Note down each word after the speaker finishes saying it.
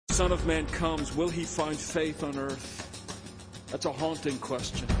Son of Man comes, will he find faith on earth? That's a haunting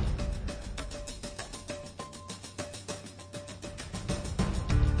question.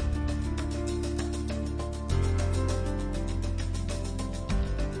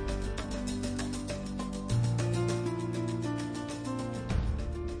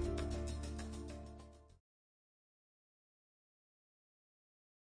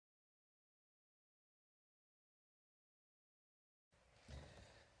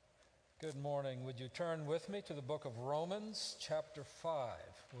 Good morning. Would you turn with me to the book of Romans, chapter 5.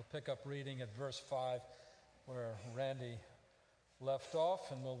 We'll pick up reading at verse 5 where Randy left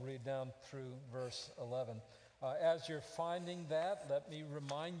off, and we'll read down through verse 11. As you're finding that, let me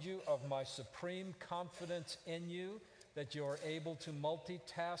remind you of my supreme confidence in you, that you are able to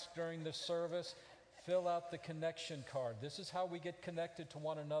multitask during the service. Fill out the connection card. This is how we get connected to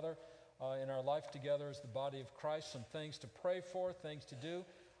one another in our life together as the body of Christ. Some things to pray for, things to do.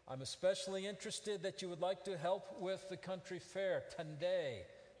 I'm especially interested that you would like to help with the country fair today,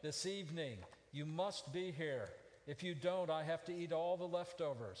 this evening. You must be here. If you don't, I have to eat all the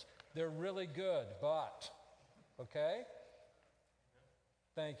leftovers. They're really good, but, okay?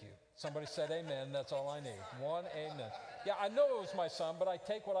 Thank you. Somebody said amen. That's all I need. One amen. Yeah, I know it was my son, but I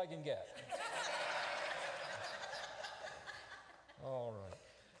take what I can get. All right.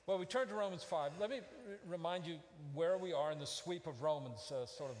 Well, we turn to Romans 5. Let me remind you where we are in the sweep of Romans,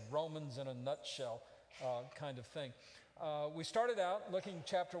 sort of Romans in a nutshell kind of thing. We started out looking at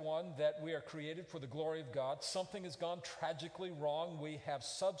chapter 1 that we are created for the glory of God. Something has gone tragically wrong. We have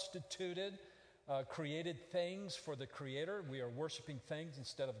substituted created things for the Creator. We are worshiping things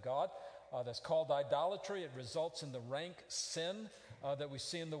instead of God. That's called idolatry. It results in the rank sin that we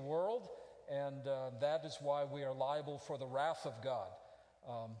see in the world, and that is why we are liable for the wrath of God.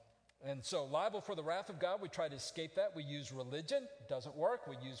 And so liable for the wrath of God, we try to escape that. We use religion, doesn't work.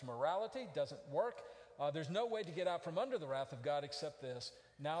 We use morality, doesn't work. There's no way to get out from under the wrath of God except this.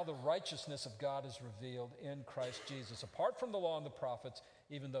 Now the righteousness of God is revealed in Christ Jesus, apart from the law and the prophets,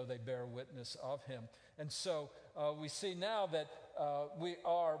 even though they bear witness of him. And so we see now that we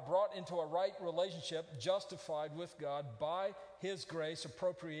are brought into a right relationship, justified with God by his grace,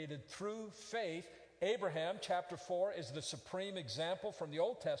 appropriated through faith. Abraham, chapter 4, is the supreme example from the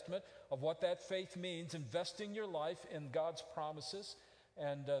Old Testament of what that faith means, investing your life in God's promises.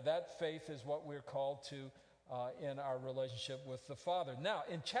 And that faith is what we're called to in our relationship with the Father. Now,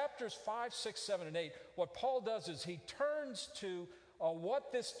 in chapters 5, 6, 7, and 8, what Paul does is he turns to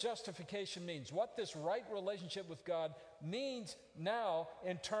what this justification means, what this right relationship with God means now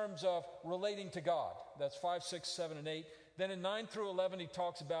in terms of relating to God. That's 5, 6, 7, and 8. Then in 9 through 11, he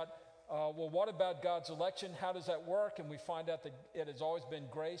talks about well, what about God's election? How does that work? And we find out that it has always been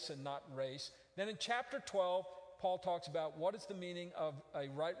grace and not race. Then in chapter 12, Paul talks about what is the meaning of a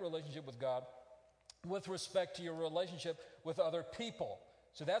right relationship with God with respect to your relationship with other people.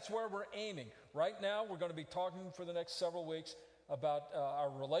 So that's where we're aiming. Right now, we're going to be talking for the next several weeks about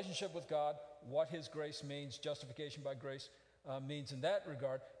our relationship with God, what his grace means, justification by grace means in that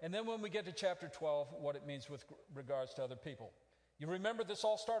regard. And then when we get to chapter 12, what it means with regards to other people. You remember this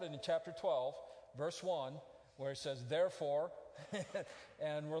all started in chapter 12, verse 1, where it says, therefore,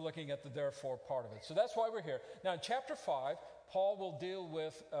 and we're looking at the therefore part of it. So that's why we're here. Now, in chapter 5, Paul will deal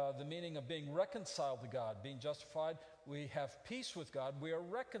with the meaning of being reconciled to God, being justified. We have peace with God. We are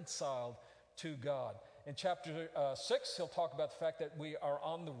reconciled to God. In chapter 6, he'll talk about the fact that we are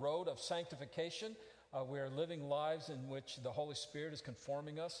on the road of sanctification. We are living lives in which the Holy Spirit is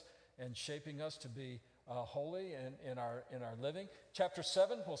conforming us and shaping us to be holy in our living. Chapter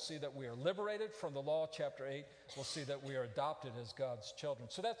 7, we'll see that we are liberated from the law. Chapter 8, we'll see that we are adopted as God's children.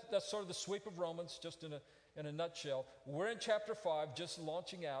 So that's sort of the sweep of Romans, just in a nutshell. We're in chapter 5, just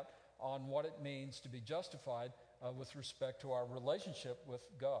launching out on what it means to be justified with respect to our relationship with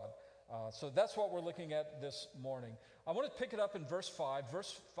God. So that's what we're looking at this morning. I want to pick it up in verse 5.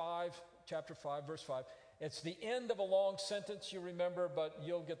 Chapter 5, verse 5. It's the end of a long sentence, you remember, but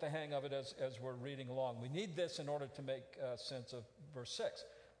you'll get the hang of it as we're reading along. We need this in order to make sense of verse 6.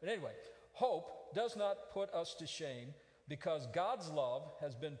 But anyway, hope does not put us to shame because God's love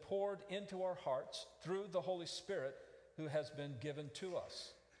has been poured into our hearts through the Holy Spirit who has been given to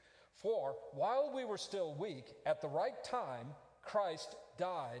us. For while we were still weak, at the right time, Christ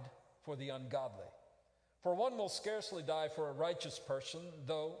died for the ungodly. For one will scarcely die for a righteous person,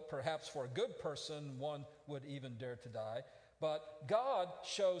 though perhaps for a good person one would even dare to die. But God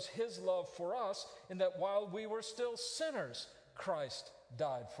shows his love for us in that while we were still sinners, Christ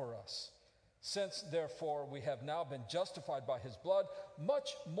died for us. Since, therefore, we have now been justified by his blood, much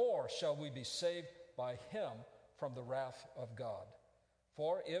more shall we be saved by him from the wrath of God.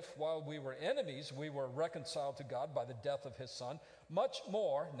 For if while we were enemies, we were reconciled to God by the death of his Son, much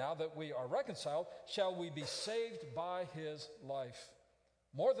more, now that we are reconciled, shall we be saved by his life.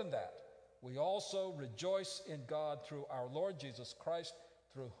 More than that, we also rejoice in God through our Lord Jesus Christ,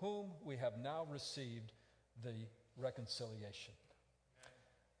 through whom we have now received the reconciliation.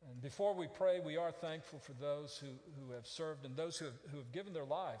 And before we pray, we are thankful for those who have served and those who have given their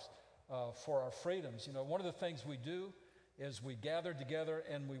lives for our freedoms. You know, one of the things we do is we gather together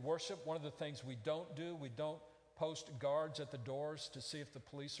and we worship. One of the things we don't do, we don't post guards at the doors to see if the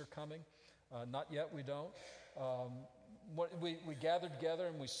police are coming. Not yet, we don't. We gather together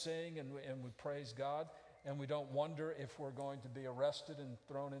and we sing and we praise God, and we don't wonder if we're going to be arrested and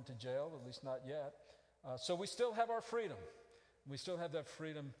thrown into jail, at least not yet. So we still have our freedom. We still have that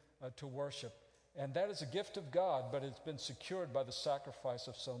freedom to worship. And that is a gift of God, but it's been secured by the sacrifice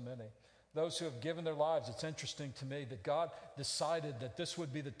of so many. Those who have given their lives, it's interesting to me that God decided that this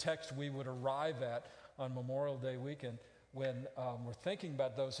would be the text we would arrive at on Memorial Day weekend when we're thinking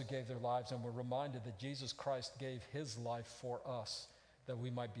about those who gave their lives, and we're reminded that Jesus Christ gave his life for us, that we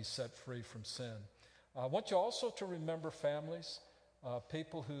might be set free from sin. I want you also to remember families.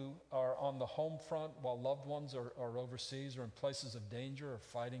 People who are on the home front while loved ones are overseas or in places of danger or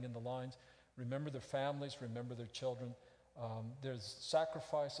fighting in the lines. Remember their families, remember their children. There's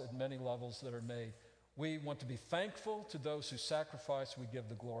sacrifice at many levels that are made. We want to be thankful to those who sacrifice. We give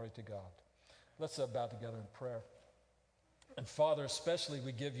the glory to God. Let's bow together in prayer. And Father, especially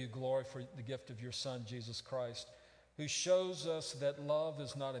we give you glory for the gift of your Son, Jesus Christ, who shows us that love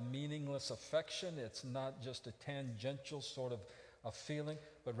is not a meaningless affection. It's not just a tangential sort of a feeling,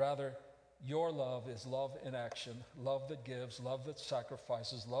 but rather your love is love in action, love that gives, love that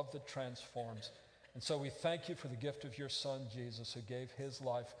sacrifices, love that transforms. And so we thank you for the gift of your Son, Jesus, who gave his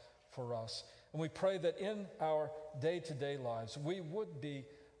life for us. And we pray that in our day-to-day lives, we would be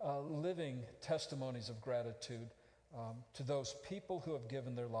living testimonies of gratitude to those people who have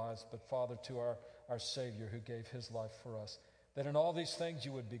given their lives, but Father, to our Savior who gave his life for us. That in all these things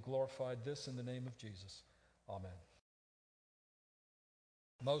you would be glorified. This in the name of Jesus. Amen.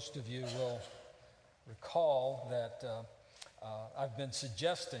 Most of you will recall that I've been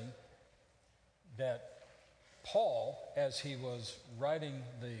suggesting that Paul, as he was writing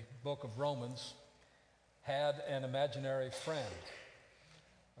the book of Romans, had an imaginary friend.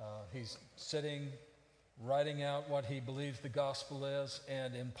 He's sitting, writing out what he believes the gospel is,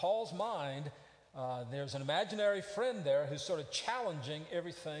 and in Paul's mind, there's an imaginary friend there who's sort of challenging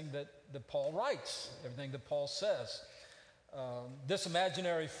everything that Paul writes, everything that Paul says. This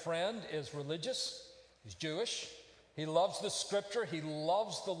imaginary friend is religious. He's Jewish. He loves the scripture. He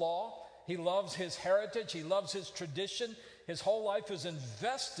loves the law. He loves his heritage. He loves his tradition. His whole life is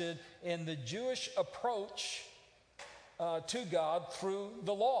invested in the Jewish approach to God through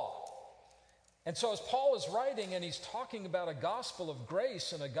the law. And so as Paul is writing and he's talking about a gospel of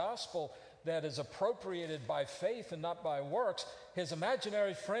grace and a gospel that is appropriated by faith and not by works, his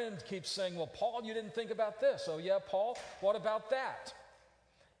imaginary friend keeps saying, well, Paul, you didn't think about this. Oh, yeah, Paul, what about that?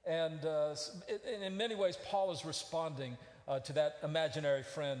 And in many ways, Paul is responding to that imaginary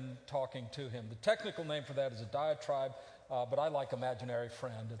friend talking to him. The technical name for that is a diatribe, but I like imaginary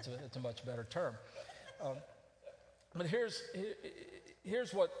friend. It's a much better term. But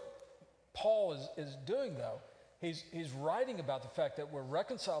here's what Paul is doing, though. He's writing about the fact that we're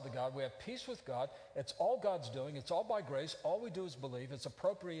reconciled to God. We have peace with God. It's all God's doing. It's all by grace. All we do is believe. It's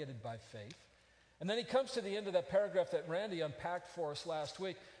appropriated by faith. And then he comes to the end of that paragraph that Randy unpacked for us last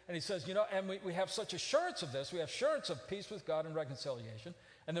week, and he says, and we have such assurance of this. We have assurance of peace with God and reconciliation.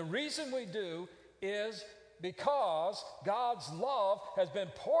 And the reason we do is because God's love has been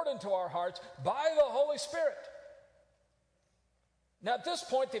poured into our hearts by the Holy Spirit. Now, at this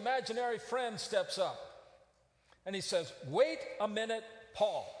point, the imaginary friend steps up. And he says, wait a minute,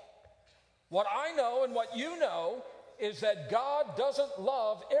 Paul. What I know and what you know is that God doesn't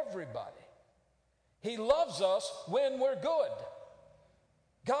love everybody. He loves us when we're good.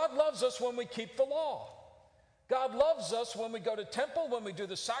 God loves us when we keep the law. God loves us when we go to temple, when we do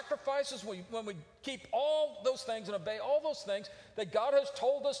the sacrifices, when we keep all those things and obey all those things that God has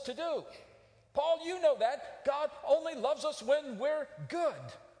told us to do. Paul, you know that. God only loves us when we're good.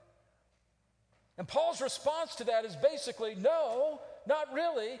 And Paul's response to that is basically, no, not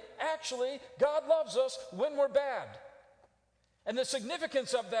really. Actually, God loves us when we're bad. And the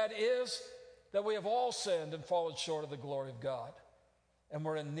significance of that is that we have all sinned and fallen short of the glory of God. And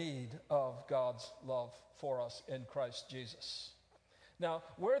we're in need of God's love for us in Christ Jesus. Now,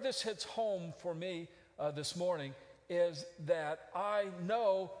 where this hits home for me this morning is that I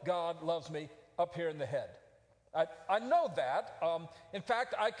know God loves me up here in the head. I know that. In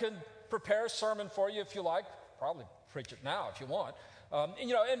fact, I can prepare a sermon for you if you like. Probably preach it now if you want.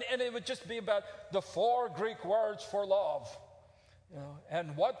 And it would just be about the 4 Greek words for love,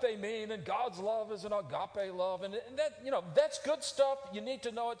 and what they mean. And God's love is an agape love, and that, that's good stuff. You need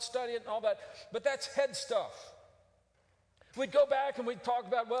to know it, study it, and all that. But that's head stuff. We'd go back and we'd talk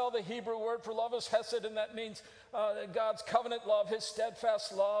about, well, the Hebrew word for love is hesed, and that means God's covenant love, his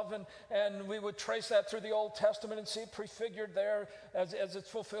steadfast love, and we would trace that through the Old Testament and see it prefigured there as it's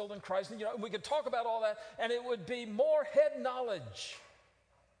fulfilled in Christ. And, we could talk about all that, and it would be more head knowledge.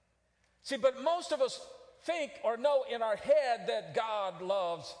 See, but most of us think or know in our head that God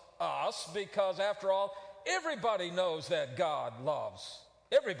loves us because, after all, everybody knows that God loves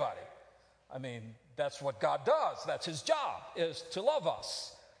everybody. I mean, that's what God does. That's his job, is to love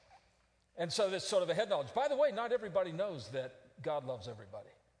us. And so this sort of a head knowledge. By the way, not everybody knows that God loves everybody.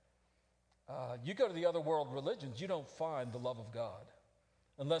 You go to the other world religions, you don't find the love of God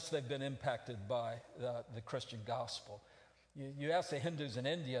unless they've been impacted by the Christian gospel. You ask the Hindus in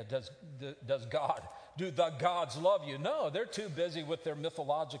India, do the gods love you? No, they're too busy with their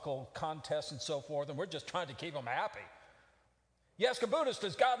mythological contests and so forth, and we're just trying to keep them happy. You ask a Buddhist,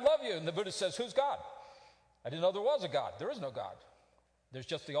 does God love you? And the Buddhist says, who's God? I didn't know there was a God. There is no God. There's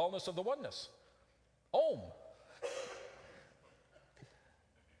just the allness of the oneness. Om.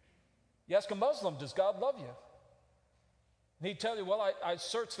 You ask a Muslim, does God love you? And he'd tell you, well, I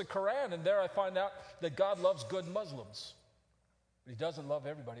searched the Quran, and there I find out that God loves good Muslims. But he doesn't love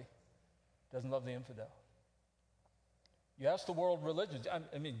everybody. Doesn't love the infidel. You ask the world religions.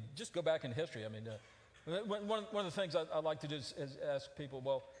 I mean, just go back in history. I mean, one of the things I like to do is ask people,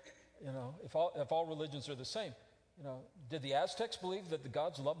 well, if all religions are the same, did the Aztecs believe that the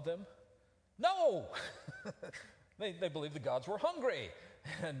gods loved them? No! They believed the gods were hungry,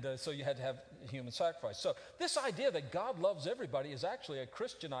 and so you had to have human sacrifice. So this idea that God loves everybody is actually a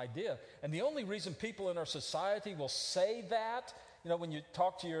Christian idea, and the only reason people in our society will say that, when you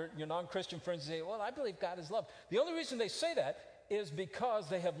talk to your non-Christian friends and say, well, I believe God is love. The only reason they say that is because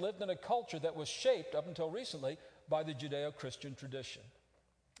they have lived in a culture that was shaped up until recently by the Judeo-Christian tradition.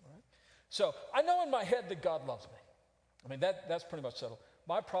 All right? So I know in my head that God loves me. I mean, that's pretty much settled.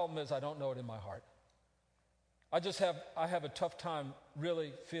 My problem is I don't know it in my heart. I have a tough time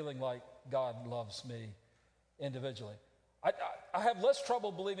really feeling like God loves me individually. I have less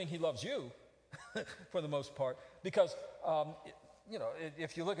trouble believing he loves you for the most part because,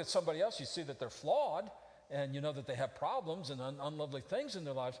 if you look at somebody else, you see that they're flawed, and you know that they have problems and unlovely things in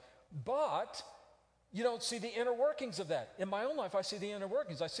their lives, but you don't see the inner workings of that. In my own life, I see the inner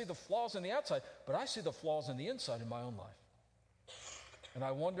workings. I see the flaws in the outside, but I see the flaws in the inside in my own life. And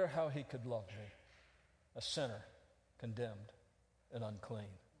I wonder how he could love me, a sinner, condemned, and unclean.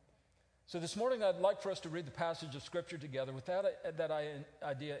 So this morning, I'd like for us to read the passage of Scripture together with that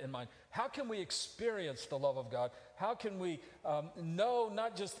idea in mind. How can we experience the love of God? How can we know,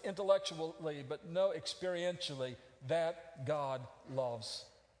 not just intellectually, but know experientially that God loves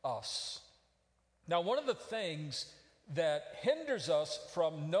us? Now, one of the things that hinders us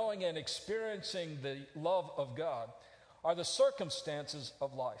from knowing and experiencing the love of God are the circumstances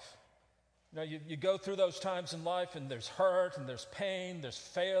of life. You go through those times in life, and there's hurt, and there's pain, there's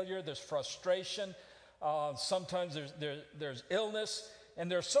failure, there's frustration. Sometimes there's illness, and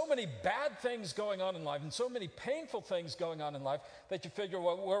there's so many bad things going on in life, and so many painful things going on in life that you figure,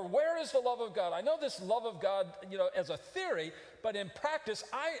 well, where is the love of God? I know this love of God, as a theory, but in practice,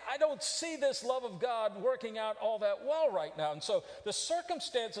 I don't see this love of God working out all that well right now. And so the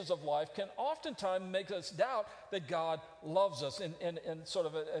circumstances of life can oftentimes make us doubt that God loves us in sort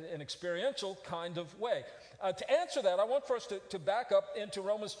of an experiential kind of way. To answer that, I want for us to back up into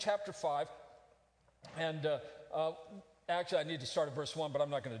Romans chapter 5. And actually, I need to start at verse 1, but I'm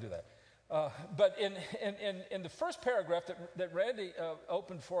not going to do that. But in the first paragraph that Randy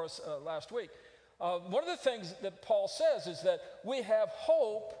opened for us last week, one of the things that Paul says is that we have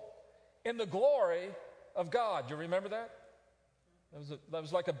hope in the glory of God. Do you remember that? That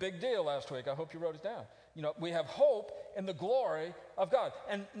was like a big deal last week. I hope you wrote it down. We have hope in the glory of God.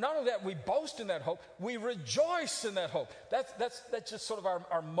 And not only that, we boast in that hope, we rejoice in that hope. That's just sort of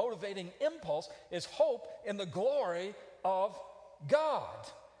our motivating impulse, is hope in the glory of God.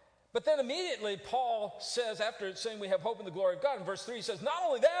 But then immediately Paul says, after saying we have hope in the glory of God, in verse 3 he says, not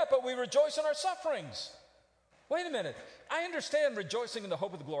only that, but we rejoice in our sufferings. Wait a minute. I understand rejoicing in the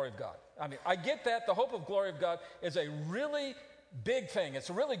hope of the glory of God. I mean, I get that. The hope of glory of God is a really big thing. It's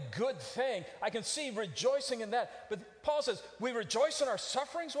a really good thing. I can see rejoicing in that. But Paul says, we rejoice in our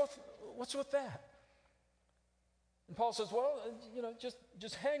sufferings? What's with that? And Paul says, well,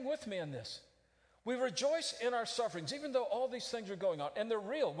 just hang with me on this. We rejoice in our sufferings, even though all these things are going on, and they're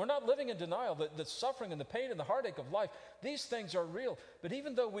real. We're not living in denial that the suffering and the pain and the heartache of life, these things are real. But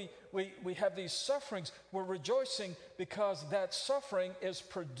even though we have these sufferings, we're rejoicing because that suffering is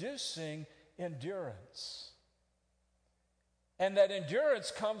producing endurance. And that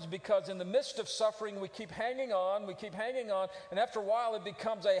endurance comes because in the midst of suffering, we keep hanging on, and after a while it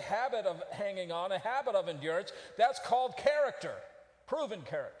becomes a habit of hanging on, a habit of endurance. That's called character, proven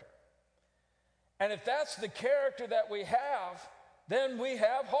character. And if that's the character that we have, then we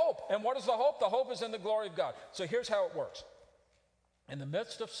have hope. And what is the hope? The hope is in the glory of God. So here's how it works. In the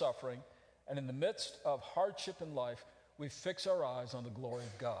midst of suffering and in the midst of hardship in life, we fix our eyes on the glory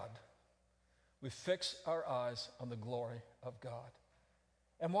of God. We fix our eyes on the glory of God.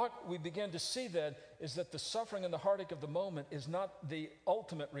 And what we begin to see then is that the suffering and the heartache of the moment is not the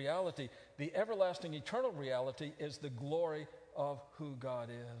ultimate reality. The everlasting, eternal reality is the glory of who God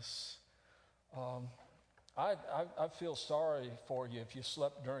is. I feel sorry for you if you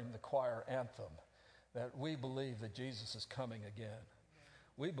slept during the choir anthem, that we believe that Jesus is coming again.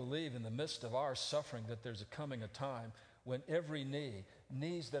 We believe in the midst of our suffering that there's a time when every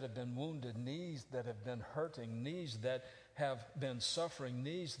knees that have been wounded, knees that have been hurting, knees that have been suffering,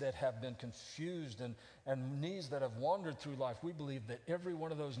 knees that have been confused, and knees that have wandered through life, we believe that every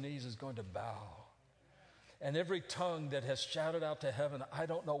one of those knees is going to bow. And every tongue that has shouted out to heaven, I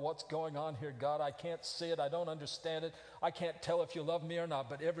don't know what's going on here, God. I can't see it. I don't understand it. I can't tell if you love me or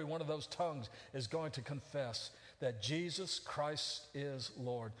not. But every one of those tongues is going to confess that Jesus Christ is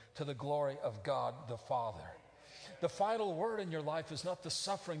Lord, to the glory of God the Father. The final word in your life is not the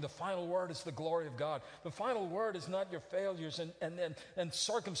suffering. The final word is the glory of God. The final word is not your failures and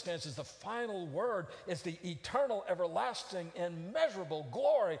circumstances. The final word is the eternal, everlasting, immeasurable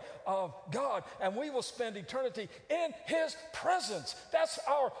glory of God. And we will spend eternity in His presence. That's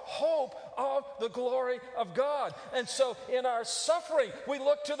our hope of the glory of God. And so in our suffering, we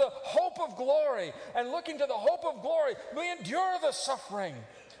look to the hope of glory. And looking to the hope of glory, we endure the suffering,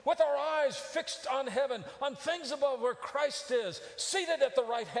 with our eyes fixed on heaven, on things above where Christ is, seated at the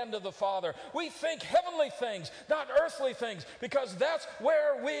right hand of the Father. We think heavenly things, not earthly things, because that's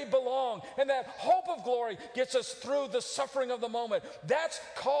where we belong. And that hope of glory gets us through the suffering of the moment. That's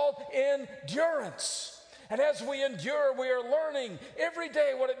called endurance. And as we endure, we are learning every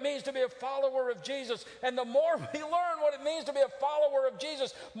day what it means to be a follower of Jesus. And the more we learn what it means to be a follower of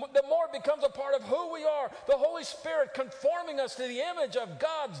Jesus, the more it becomes a part of who we are. The Holy Spirit conforming us to the image of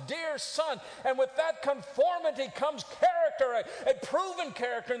God's dear Son. And with that conformity comes character, a proven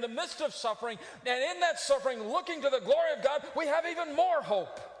character in the midst of suffering. And in that suffering, looking to the glory of God, we have even more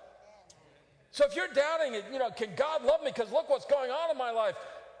hope. So if you're doubting it, can God love me because look what's going on in my life?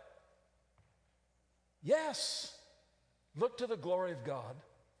 Yes, look to the glory of God.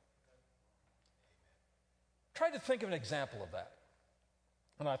 Try to think of an example of that.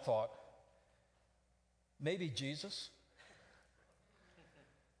 And I thought, maybe Jesus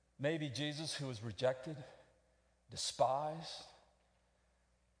who was rejected, despised,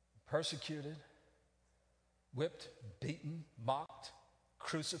 persecuted, whipped, beaten, mocked,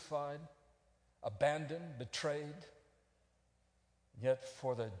 crucified, abandoned, betrayed. Yet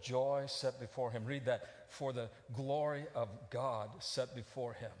for the joy set before him, read that, for the glory of God set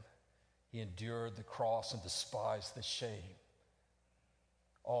before him, he endured the cross and despised the shame,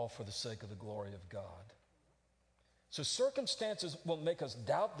 all for the sake of the glory of God. So circumstances will make us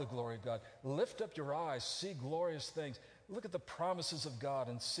doubt the glory of God. Lift up your eyes, see glorious things. Look at the promises of God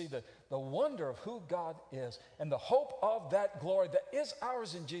and see the wonder of who God is, and the hope of that glory that is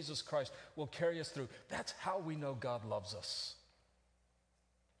ours in Jesus Christ will carry us through. That's how we know God loves us.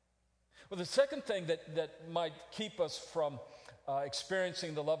 Well, the second thing that might keep us from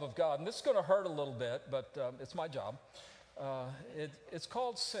experiencing the love of God, and this is going to hurt a little bit, but it's my job, it's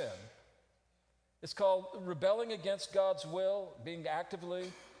called sin. It's called rebelling against God's will, being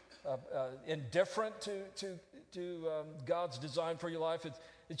actively indifferent to God's design for your life.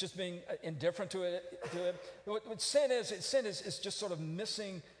 It's just being indifferent to it. What sin is just sort of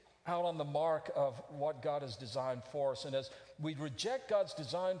missing out on the mark of what God has designed for us. And as we reject God's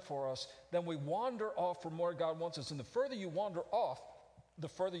design for us, then we wander off from where God wants us. And the further you wander off, the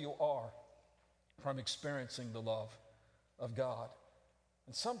further you are from experiencing the love of God.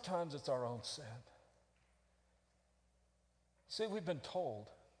 And sometimes it's our own sin. See, we've been told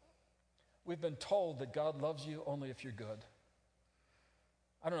that God loves you only if you're good.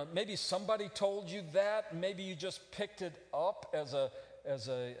 I don't know, maybe somebody told you that. Maybe you just picked it up as a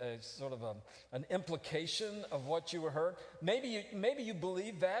sort of an implication of what you heard. Maybe you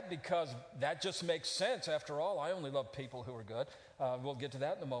believe that because that just makes sense. After all, I only love people who are good. We'll get to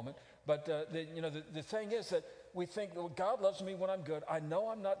that in a moment. But the thing is that we think, well, God loves me when I'm good. I know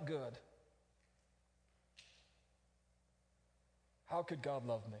I'm not good. How could God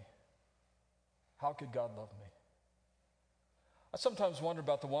love me? How could God love me? I sometimes wonder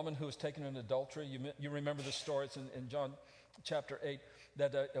about the woman who was taken in adultery. You remember the story. It's in John chapter 8,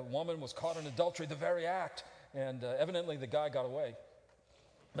 that a woman was caught in adultery, the very act, and evidently the guy got away.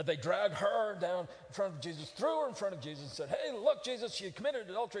 But they dragged her down in front of Jesus, threw her in front of Jesus and said, hey, look, Jesus, she committed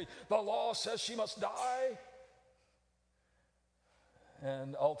adultery. The law says she must die.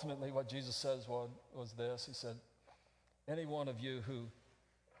 And ultimately what Jesus says was this. He said, any one of you who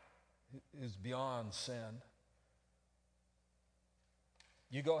is beyond sin,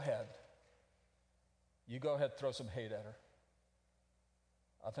 you go ahead. You go ahead, throw some hate at her.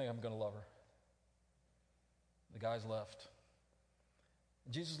 I think I'm going to love her. The guys left.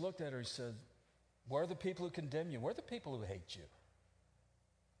 Jesus looked at her, he said, where are the people who condemn you? Where are the people who hate you?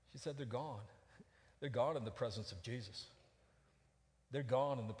 She said, they're gone. They're gone in the presence of Jesus. They're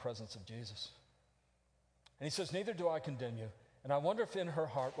gone in the presence of Jesus. And he says, neither do I condemn you. And I wonder if in her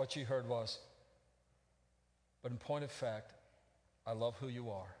heart what she heard was, but in point of fact, I love who you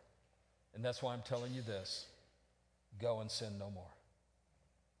are. And that's why I'm telling you this. Go and sin no more.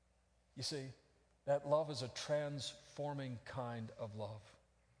 You see, that love is a transforming kind of love.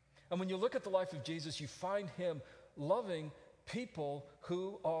 And when you look at the life of Jesus, you find him loving people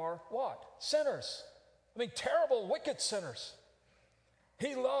who are what? Sinners. I mean, terrible, wicked sinners.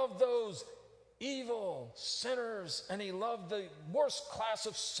 He loved those evil sinners, and he loved the worst class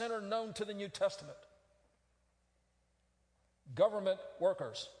of sinner known to the New Testament. Government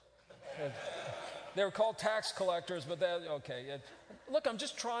workers. They were called tax collectors, but okay. Look, I'm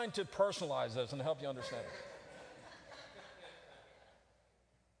just trying to personalize this and help you understand it.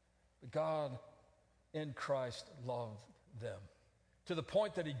 But God in Christ loved them to the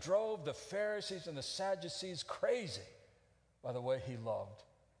point that he drove the Pharisees and the Sadducees crazy by the way he loved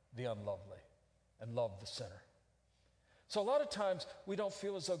the unlovely and loved the sinner. So a lot of times we don't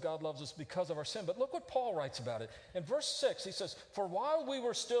feel as though God loves us because of our sin. But look what Paul writes about it. In verse 6, he says, for while we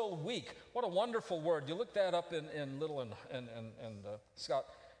were still weak, what a wonderful word. You look that up in Little and Scott,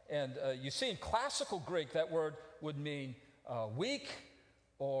 and you see in classical Greek that word would mean weak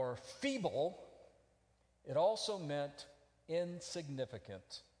or feeble. It also meant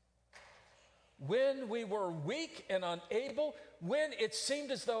insignificant. When we were weak and unable, when it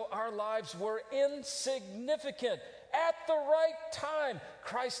seemed as though our lives were insignificant, at the right time,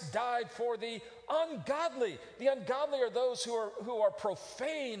 Christ died for the ungodly. The ungodly are those who are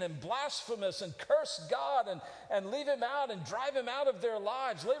profane and blasphemous and curse God and leave him out and drive him out of their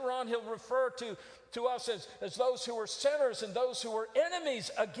lives. Later on, he'll refer to us as those who are sinners and those who are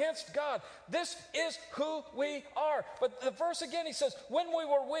enemies against God. This is who we are. But the verse again, he says, when we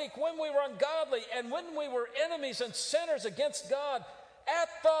were weak, when we were ungodly, and when we were enemies and sinners against God, at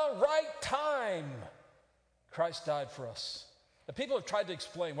the right time, Christ died for us. The people have tried to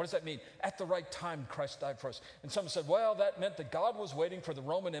explain, what does that mean? At the right time, Christ died for us. And some said, well, that meant that God was waiting for the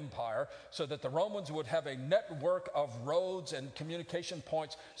Roman Empire so that the Romans would have a network of roads and communication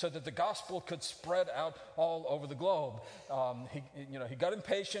points so that the gospel could spread out all over the globe. He got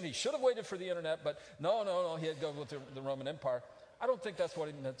impatient. He should have waited for the internet, but no, he had to go with the Roman Empire. I don't think that's what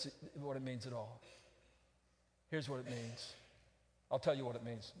it means at all. Here's what it means. I'll tell you what it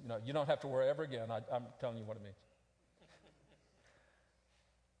means. You don't have to worry ever again. I'm telling you what it means.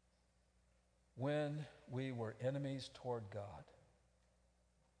 When we were enemies toward God,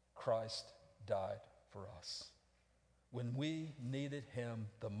 Christ died for us. When we needed him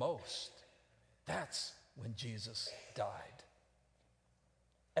the most, that's when Jesus died.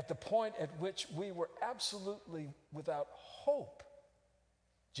 At the point at which we were absolutely without hope,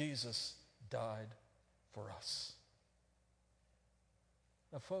 Jesus died for us.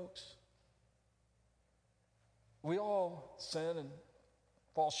 Now, folks, we all sin and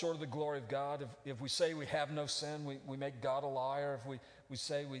fall short of the glory of God. If we say we have no sin, we make God a liar. If we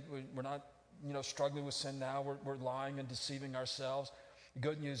say we're not struggling with sin now, we're lying and deceiving ourselves. The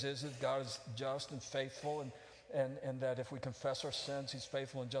good news is that God is just and faithful, and that if we confess our sins, he's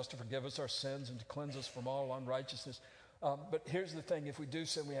faithful and just to forgive us our sins and to cleanse us from all unrighteousness. But here's the thing, if we do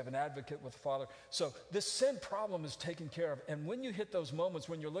sin, we have an advocate with the Father. So this sin problem is taken care of. And when you hit those moments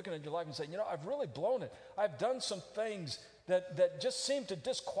when you're looking at your life and say, I've really blown it. I've done some things that just seem to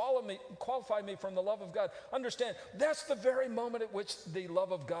disqualify me from the love of God. Understand, that's the very moment at which the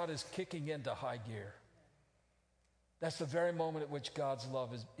love of God is kicking into high gear. That's the very moment at which God's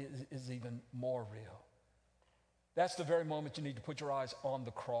love is even more real. That's the very moment you need to put your eyes on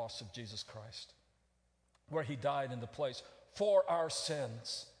the cross of Jesus Christ, where he died in the place for our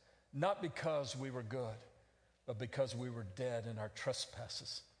sins, not because we were good, but because we were dead in our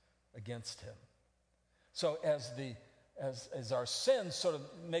trespasses against him. So as our sin sort of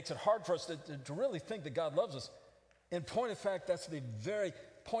makes it hard for us to really think that God loves us, in point of fact, that's the very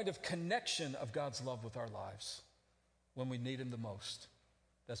point of connection of God's love with our lives. When we need him the most,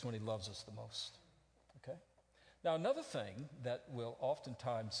 that's when he loves us the most. Okay? Now, another thing that will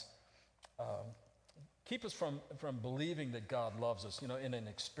oftentimes keep us from believing that God loves us, in an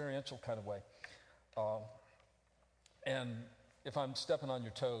experiential kind of way. And if I'm stepping on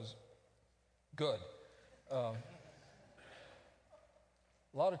your toes, good. A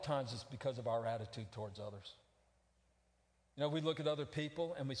lot of times it's because of our attitude towards others. We look at other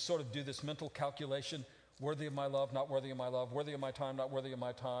people and we sort of do this mental calculation, worthy of my love, not worthy of my love, worthy of my time, not worthy of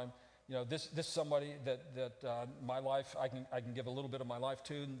my time. This somebody that my life, I can give a little bit of my life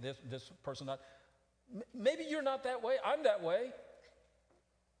to, and this person not. Maybe you're not that way. I'm that way.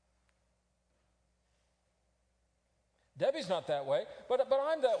 Debbie's not that way, but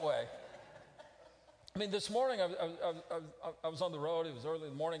I'm that way. I mean, this morning I was on the road. It was early in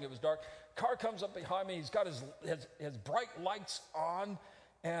the morning. It was dark. Car comes up behind me. He's got his bright lights on,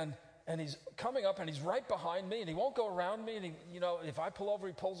 and he's coming up, and he's right behind me, and he won't go around me. And he, if I pull over,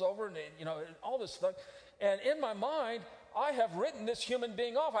 he pulls over, and all this stuff. And in my mind, I have written this human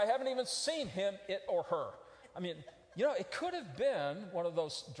being off. I haven't even seen him, it, or her. I mean, it could have been one of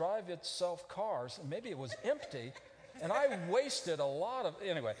those drive itself cars, and maybe it was empty, and I wasted a lot of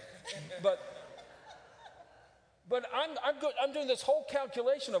anyway, But I'm doing this whole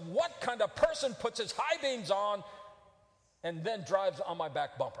calculation of what kind of person puts his high beams on and then drives on my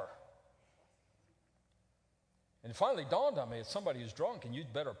back bumper. And it finally dawned on me, it's somebody who's drunk, and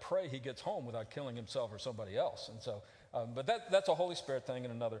you'd better pray he gets home without killing himself or somebody else. And so, but that's a Holy Spirit thing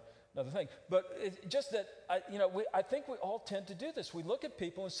and another thing. But it's just that, I think we all tend to do this. We look at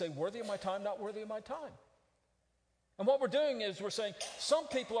people and say, worthy of my time, not worthy of my time. And what we're doing is we're saying, some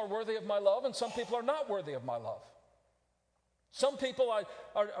people are worthy of my love and some people are not worthy of my love. Some people are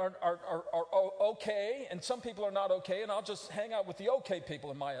okay, and some people are not okay, and I'll just hang out with the okay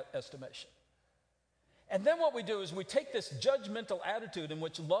people in my estimation. And then what we do is we take this judgmental attitude in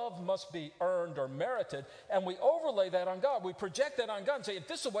which love must be earned or merited, and we overlay that on God. We project that on God and say, if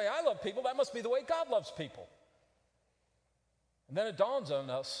this is the way I love people, that must be the way God loves people. And then it dawns on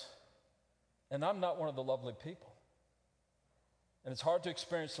us, and I'm not one of the lovely people. And it's hard to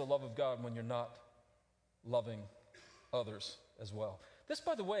experience the love of God when you're not loving others as well. This,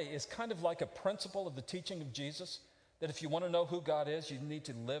 by the way, is kind of like a principle of the teaching of Jesus, that if you want to know who God is, you need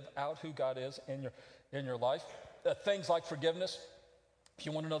to live out who God is in your life. Things like forgiveness. If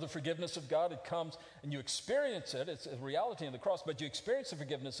you want to know the forgiveness of God, it comes and you experience it. It's a reality in the cross, but you experience the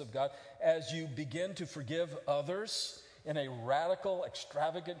forgiveness of God as you begin to forgive others in a radical,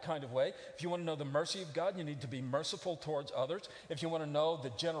 extravagant kind of way. If you want to know the mercy of God, you need to be merciful towards others. If you want to know the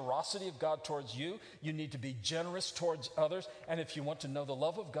generosity of God towards you, you need to be generous towards others. And if you want to know the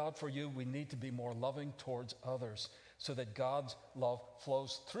love of God for you, we need to be more loving towards others so that God's love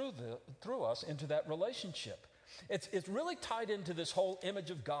flows through us into that relationship. It's really tied into this whole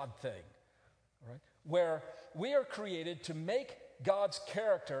image of God thing, right? Where we are created to make God's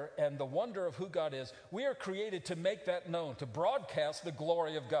character and the wonder of who God is, we are created to make that known, to broadcast the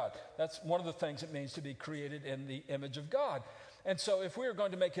glory of God. That's one of the things it means to be created in the image of God. And so if we are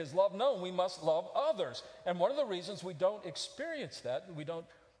going to make his love known, we must love others. And one of the reasons we don't experience that, we don't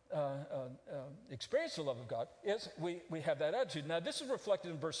experience the love of God, is we have that attitude. Now, this is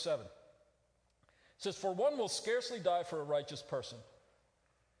reflected in verse 7. It says, for one will scarcely die for a righteous person.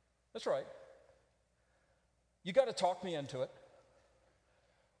 That's right. You got to talk me into it.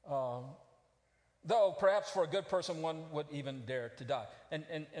 Though perhaps for a good person, one would even dare to die.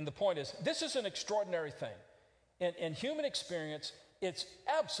 And the point is, this is an extraordinary thing. In human experience, it's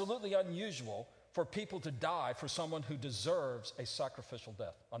absolutely unusual for people to die for someone who deserves a sacrificial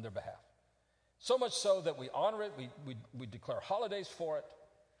death on their behalf. So much so that we honor it, we declare holidays for it,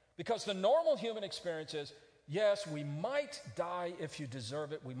 because the normal human experience is, yes, we might die if you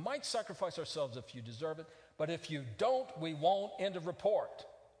deserve it, we might sacrifice ourselves if you deserve it, but if you don't, we won't. End of report.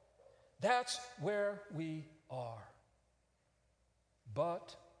 That's where we are.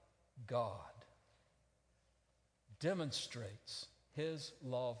 But God demonstrates his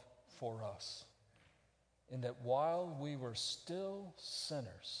love for us in that while we were still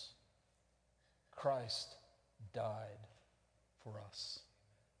sinners, Christ died for us.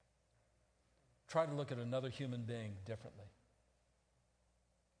 Try to look at another human being differently.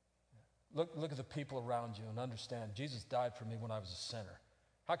 Look at the people around you and understand Jesus died for me when I was a sinner.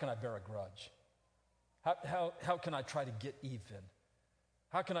 How can I bear a grudge? How can I try to get even?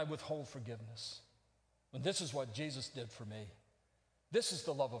 How can I withhold forgiveness when this is what Jesus did for me? This is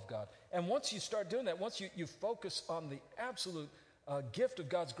the love of God. And once you start doing that, once you focus on the absolute gift of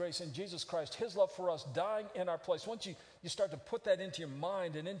God's grace in Jesus Christ, his love for us, dying in our place, once you start to put that into your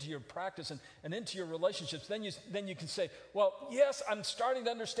mind and into your practice and into your relationships, then you can say, well, yes, I'm starting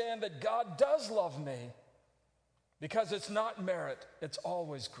to understand that God does love me, because it's not merit, it's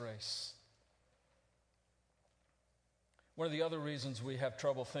always grace. One of the other reasons we have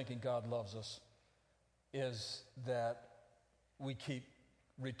trouble thinking God loves us is that we keep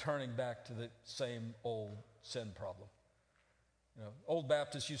returning back to the same old sin problem. Old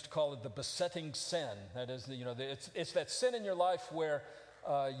Baptists used to call it the besetting sin. That is, it's that sin in your life where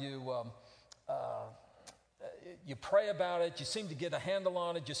you pray about it, you seem to get a handle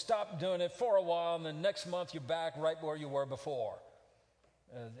on it, you stop doing it for a while, and then next month you're back right where you were before.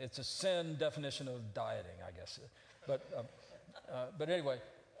 It's a sin definition of dieting, I guess. But anyway,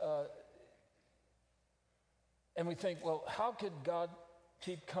 and we think, well, how could God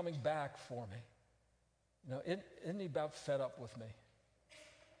keep coming back for me? Isn't he about fed up with me?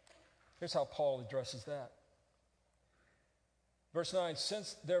 Here's how Paul addresses that. Verse 9,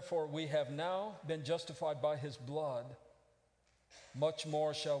 since therefore we have now been justified by his blood, much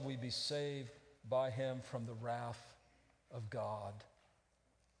more shall we be saved by him from the wrath of God.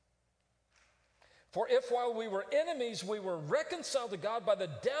 For if while we were enemies we were reconciled to God by the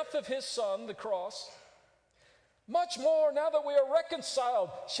death of his Son, the cross, much more now that we are reconciled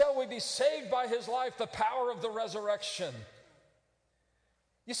shall we be saved by his life, the power of the resurrection.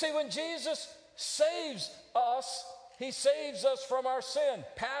 You see, when Jesus saves us, he saves us from our sin,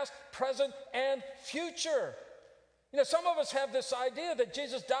 past, present, and future. Some of us have this idea that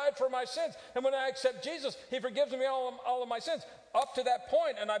Jesus died for my sins, and when I accept Jesus, he forgives me all of my sins up to that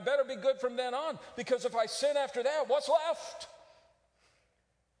point, and I better be good from then on, because if I sin after that, what's left?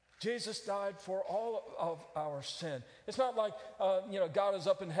 Jesus died for all of our sin. It's not like, God is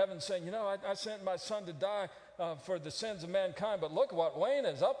up in heaven saying, I sent my son to die for the sins of mankind, but look what Wayne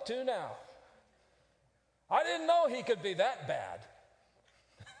is up to now. I didn't know he could be that bad.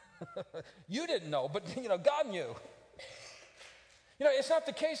 You didn't know, but, God knew. It's not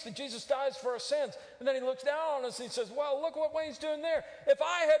the case that Jesus dies for our sins, and then he looks down on us and he says, well, look what Wayne's doing there. If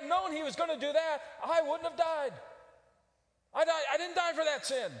I had known he was going to do that, I wouldn't have died. I didn't die for that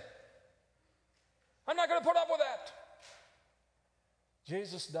sin. I'm not going to put up with that.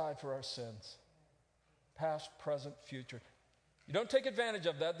 Jesus died for our sins, past, present, future. You don't take advantage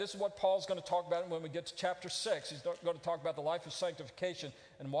of that. This is what Paul's going to talk about when we get to chapter 6. He's going to talk about the life of sanctification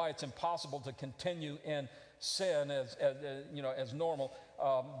and why it's impossible to continue in sin as normal.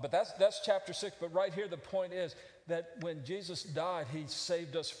 But that's chapter 6. But right here the point is that when Jesus died, he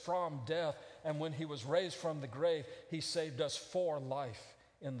saved us from death. And when he was raised from the grave, he saved us for life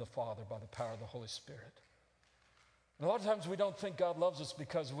in the Father by the power of the Holy Spirit. And a lot of times we don't think God loves us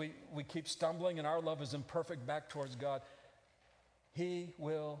because we keep stumbling and our love is imperfect back towards God. He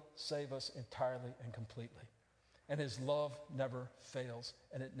will save us entirely and completely. And his love never fails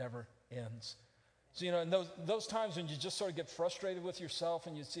and it never ends. So, in those times when you just sort of get frustrated with yourself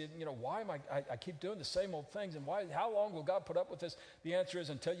and you see, why am I keep doing the same old things, and how long will God put up with this? The answer is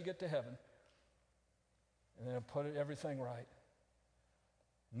until you get to heaven. And then he'll put everything right.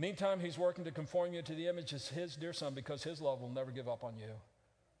 Meantime, he's working to conform you to the image of his dear Son, because his love will never give up on you.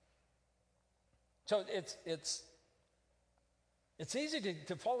 So it's easy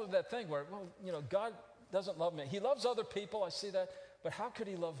to fall into that thing where, God doesn't love me. He loves other people, I see that, but how could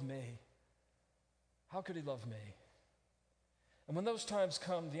he love me? How could he love me? And when those times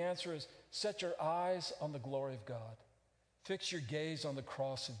come, the answer is set your eyes on the glory of God. Fix your gaze on the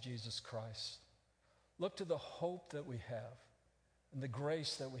cross of Jesus Christ. Look to the hope that we have and the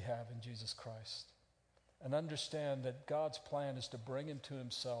grace that we have in Jesus Christ. And understand that God's plan is to bring him to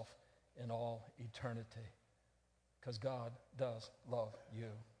himself in all eternity. Because God does love you.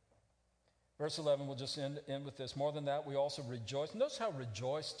 Verse 11, we'll just end with this. More than that, we also rejoice. Notice how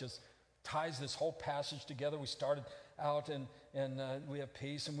rejoice just ties this whole passage together. We started out and we have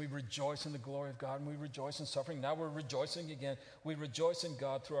peace, and we rejoice in the glory of God, and we rejoice in suffering. Now we're rejoicing again. We rejoice in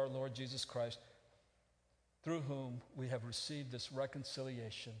God through our Lord Jesus Christ, through whom we have received this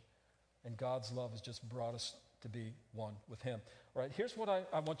reconciliation, and God's love has just brought us to be one with him. All right, here's what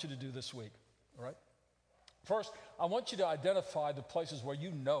I want you to do this week. All right? First, I want you to identify the places where you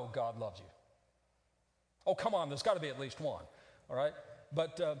know God loves you. Oh, come on, there's got to be at least one. All right?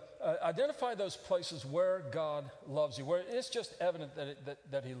 But identify those places where God loves you, where it's just evident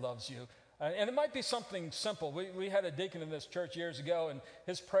that he loves you. And it might be something simple. We had a deacon in this church years ago, and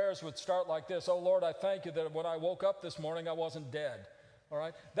his prayers would start like this: oh, Lord, I thank you that when I woke up this morning, I wasn't dead. All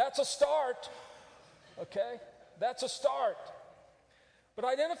right? That's a start. Okay? That's a start. But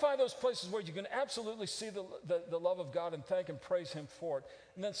identify those places where you can absolutely see the love of God and thank and praise Him for it.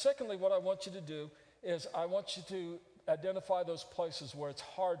 And then secondly, what I want you to do is I want you to identify those places where it's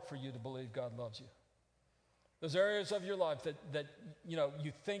hard for you to believe God loves you. Those areas of your life that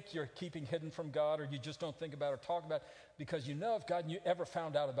you think you're keeping hidden from God, or you just don't think about or talk about, because you know if God ever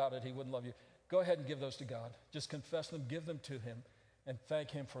found out about it, He wouldn't love you. Go ahead and give those to God. Just confess them, give them to Him, and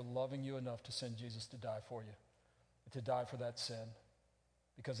thank Him for loving you enough to send Jesus to die for you, to die for that sin,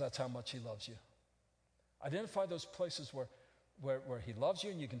 because that's how much He loves you. Identify those places where He loves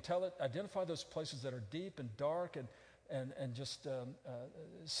you and you can tell it. Identify those places that are deep and dark and just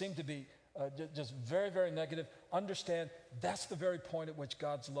seem to be just very, very negative. Understand that's the very point at which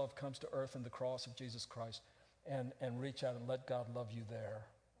God's love comes to earth in the cross of Jesus Christ, and reach out and let God love you there.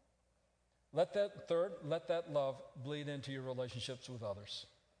 Let that love bleed into your relationships with others.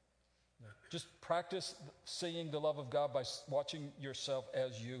 Just practice seeing the love of God by watching yourself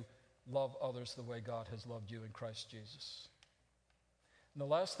as you love others the way God has loved you in Christ Jesus. And the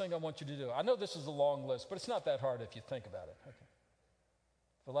last thing I want you to do, I know this is a long list, but it's not that hard if you think about it. Okay.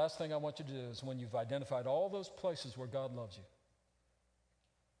 The last thing I want you to do is when you've identified all those places where God loves you,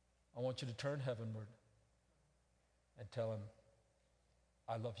 I want you to turn heavenward and tell Him,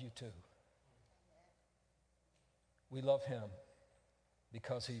 I love you too. We love Him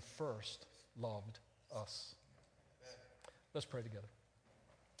because He first loved us. Let's pray together.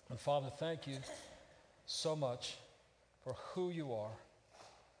 And Father, thank you so much for who you are.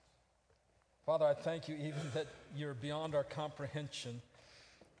 Father, I thank you even that you're beyond our comprehension,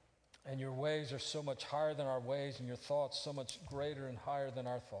 and your ways are so much higher than our ways, and your thoughts so much greater and higher than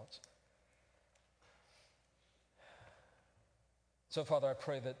our thoughts. So, Father, I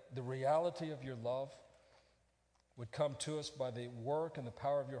pray that the reality of your love would come to us by the work and the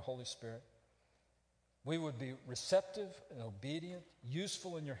power of your Holy Spirit. We would be receptive and obedient,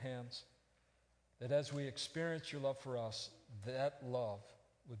 useful in your hands, that as we experience your love for us, that love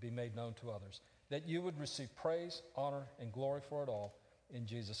would be made known to others, that you would receive praise, honor, and glory for it all. In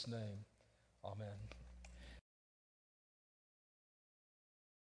Jesus' name, amen.